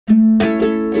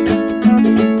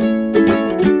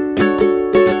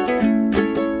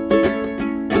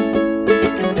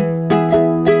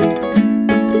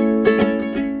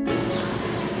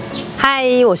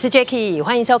我是 Jackie，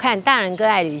 欢迎收看大仁哥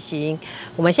爱旅行。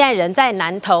我们现在人在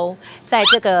南投，在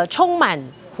这个充满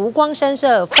湖光山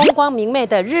色、风光明媚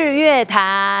的日月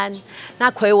潭。那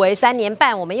睽违3年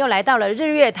半，我们又来到了日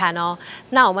月潭哦。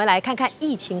那我们来看看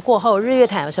疫情过后日月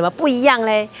潭有什么不一样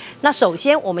嘞？那首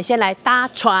先我们先来搭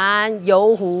船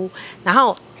游湖，然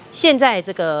后现在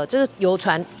这个就是游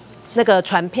船那个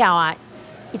船票啊。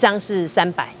 一张是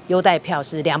300，优待票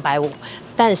是250，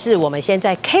但是我们现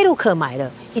在 Klook 买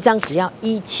了一张只要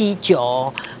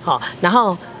179，好，然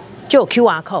后就有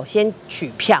QR code 先取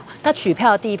票。那取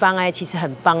票的地方哎，其实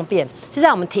很方便，是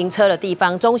在我们停车的地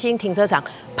方，中心停车场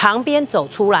旁边走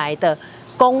出来的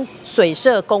水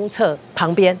社公厕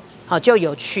旁边，好就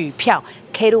有取票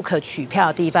Klook 取票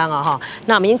的地方哦哈。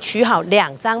那我们已经取好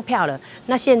2张票了，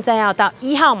那现在要到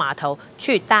1号码头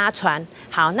去搭船，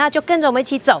好，那就跟着我们一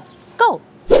起走 ，Go！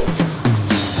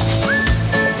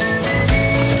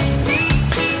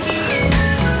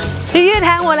 日月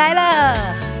潭，我来了，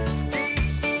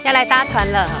要来搭船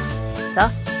了，走。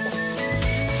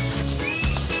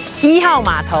1号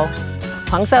码头，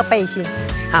黄色背心，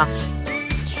好。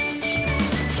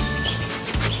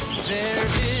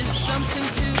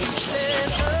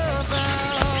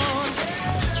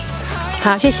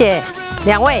好，谢谢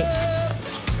2位。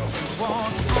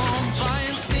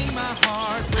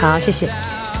好，谢谢。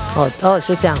哦，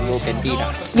是这样子。右边地毯。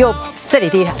这里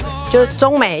地毯，就是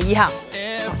中美1号。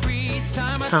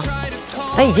 好，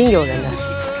哎，已经有人了，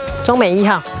中美1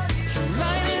号，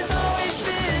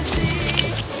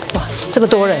哇，这么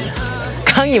多人了，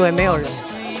刚以为没有人，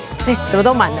哎，怎么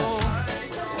都满了？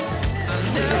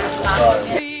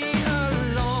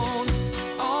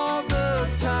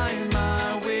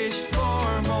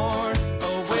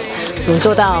我们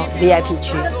坐到 VIP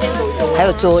区，还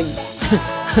有桌椅，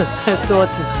还有桌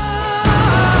子。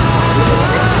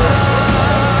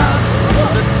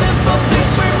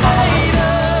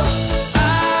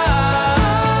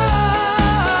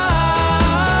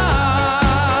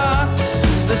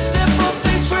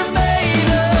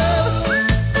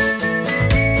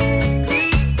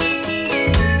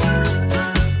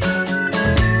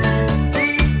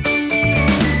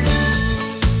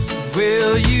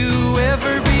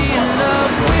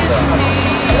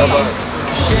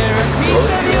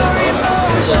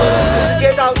 直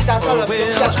接到Ita Thao了，不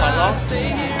用下船喽。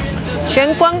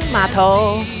玄光码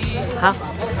头，好，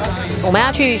我们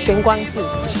要去玄光寺，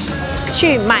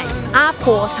去买阿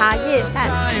婆茶叶蛋，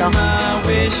走。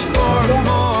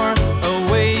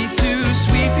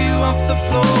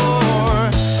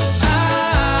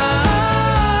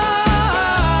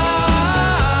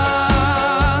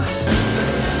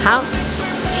好，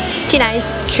进来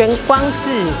玄光寺、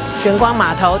玄光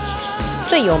码头。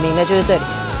 最有名的就是这里，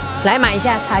来买一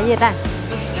下茶叶蛋。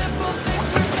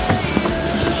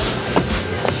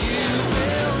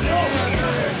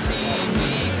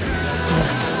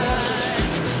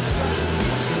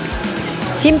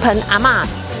金盆阿嬤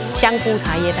香菇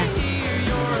茶叶蛋，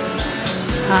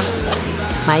好，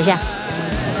买一下。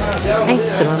哎，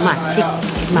怎么买？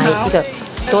买一个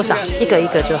多少？一个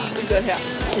就好。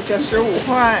一个15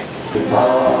块。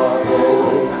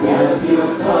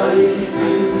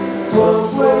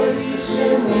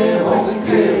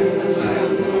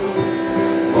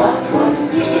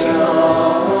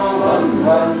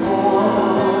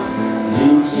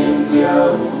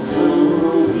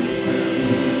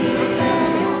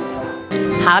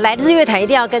 好，来日月潭一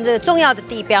定要跟这个重要的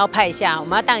地标拍一下，我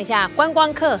们要当一下观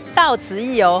光客，到此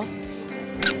一游。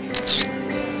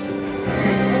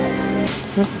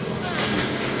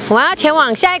我们要前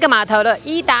往下一个码头了，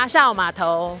伊达邵码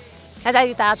头，要再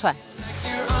去搭船。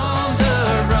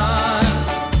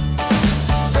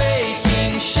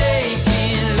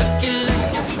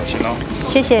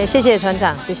 谢谢船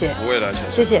长，谢谢。不会了，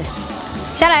谢谢。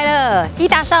下来了，伊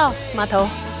达邵码头，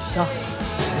走。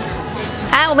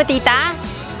哎，我们抵达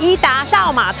伊达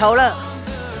邵码头了。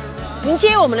迎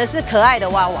接我们的是可爱的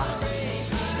娃娃，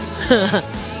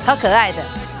超可爱的。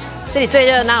这里最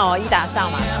热闹哦，伊达邵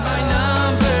码头。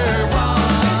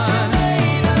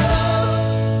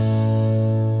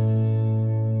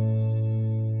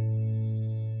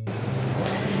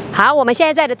 好，我们现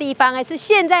在在的地方是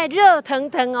现在热腾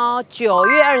腾哦，9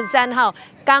月23号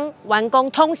刚完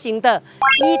工通行的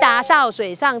伊达邵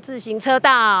水上自行车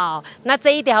道。那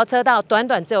这一条车道短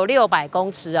短只有600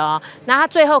公尺哦，那它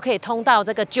最后可以通到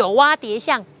这个9洼叠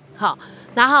巷，好，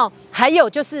然后还有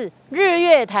就是日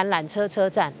月潭缆车车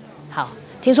站，好，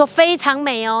听说非常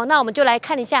美哦。那我们就来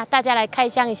看一下，大家来开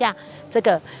箱一下这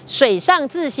个水上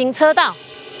自行车道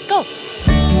 ，Go！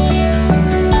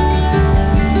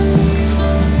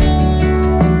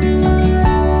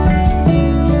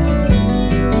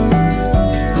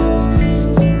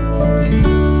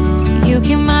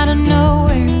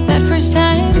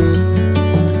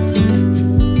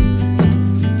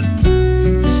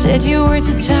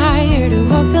 are too tired to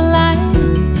walk the line.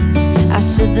 I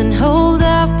sit and hold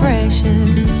our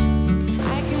precious.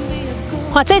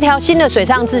 哇，这条新的水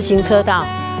上自行车道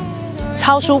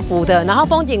超舒服的，然后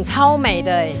风景超美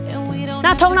的哎。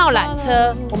那通到缆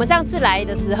车，我们上次来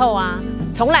的时候啊，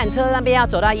从缆车那边要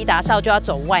走到伊达邵就要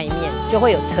走外面，就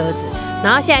会有车子。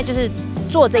然后现在就是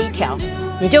坐这一条，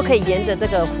你就可以沿着这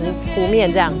个湖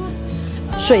面这样子，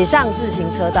水上自行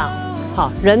车道，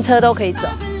好，人车都可以走，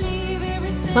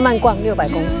慢慢逛600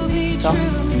公尺，走。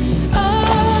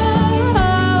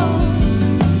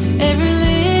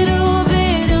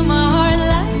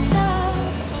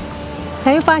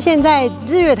还发现，在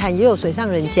日月潭也有水上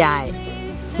人家哎，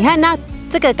你看那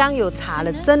这个刚有查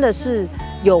了，真的是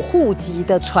有户籍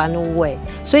的船屋哎，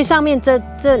所以上面这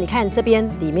你看这边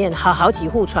里面好几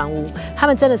户船屋，他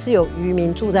们真的是有渔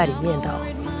民住在里面的哦，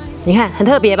你看很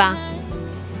特别吧？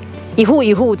一户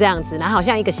一户这样子，然后好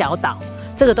像一个小岛，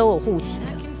这个都有户籍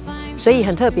的，所以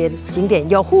很特别的景点，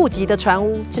有户籍的船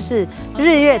屋就是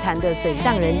日月潭的水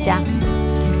上人家。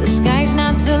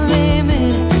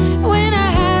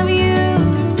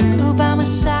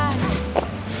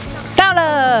到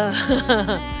了，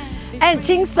哎，很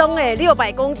轻松哎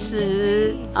，600公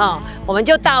尺哦，我们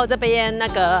就到这边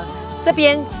这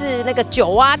边是那个九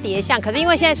蛙蝶巷，可是因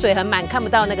为现在水很满，看不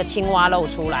到那个青蛙露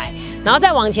出来。然后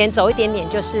再往前走一点点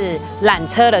就是缆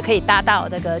车了，可以搭到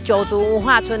那个九族文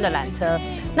化村的缆车。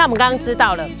那我们刚刚知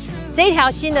道了，这一条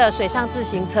新的水上自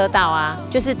行车道啊，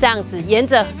就是这样子沿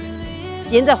着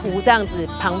湖这样子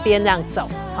旁边这样走。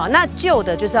好，那旧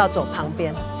的就是要走旁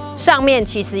边，上面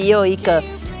其实也有一个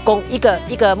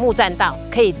木栈道，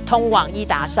可以通往伊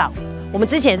达邵。我们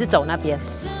之前是走那边，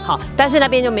好，但是那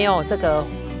边就没有这个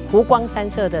湖光山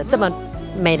色的这么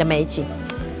美的美景，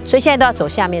所以现在都要走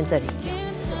下面这里，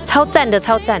超赞的，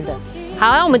超赞的。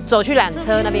好，那我们走去缆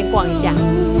车那边逛一下。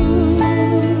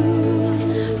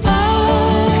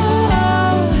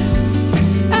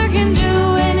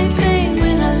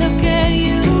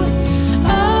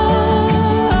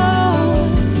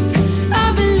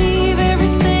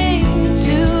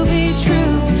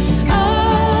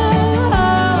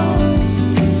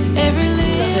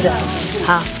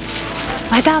好，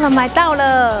买到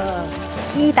了！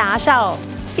伊达邵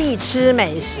必吃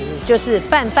美食就是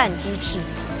饭饭鸡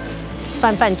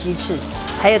翅，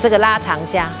还有这个拉长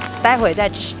虾，待会再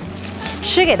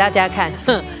吃给大家看。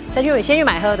先去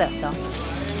买喝的，走。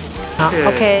好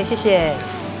 ，OK， 谢谢。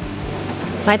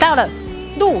买到了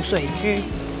露水居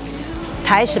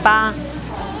台18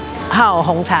号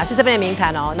红茶是这边的名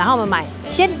产哦。然后我们买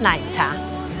鲜奶茶，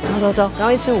走，赶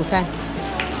快去吃午餐。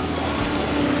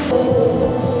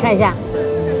看一下，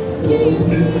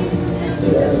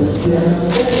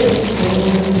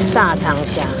炸长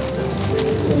虾，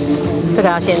这个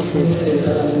要先吃，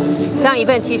这样一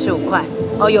份75块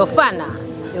哦，有饭啦，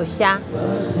有虾，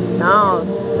然后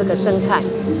这个生菜，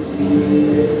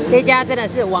这家真的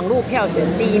是网络票选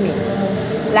第1名，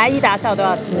来伊达邵都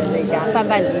要吃的这家饭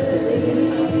饭鸡翅这一家，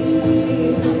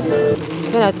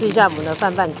先来吃一下我们的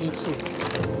饭饭鸡翅，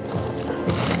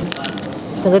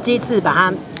整个鸡翅把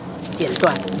它剪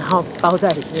断，然后包在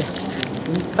里面，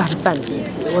饭饭鸡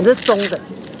翅，我这是中的，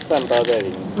饭包在里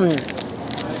面。嗯，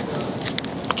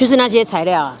就是那些材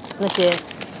料啊，那些，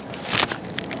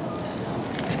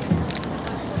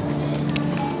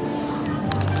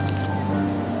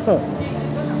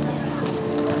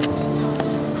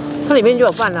它里面就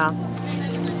有饭啦，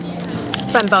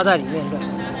饭包在里面的，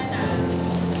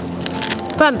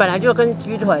饭本来就跟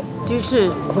鸡腿、鸡翅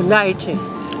混在一起，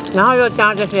然后又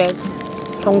加这些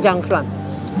葱姜蒜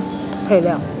配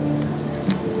料，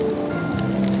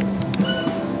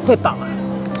会饱啊，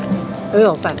很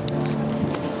有饭。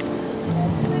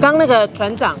刚那个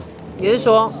船长也是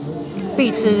说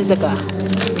必吃这个啊，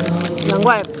难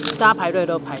怪大家排队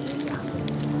都排这家。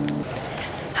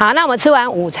好，那我们吃完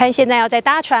午餐，现在要再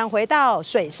搭船回到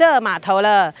水社码头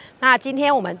了。那今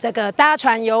天我们这个搭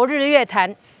船游日月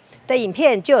潭的影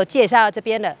片就有介绍到这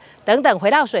边了。等等回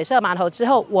到水社码头之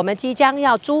后，我们即将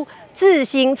要租自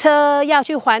行车，要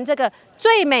去环这个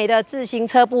最美的自行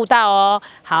车步道哦。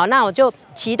好，那我就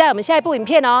期待我们下一部影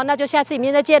片哦。那就下次影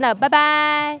片再见了，拜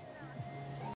拜。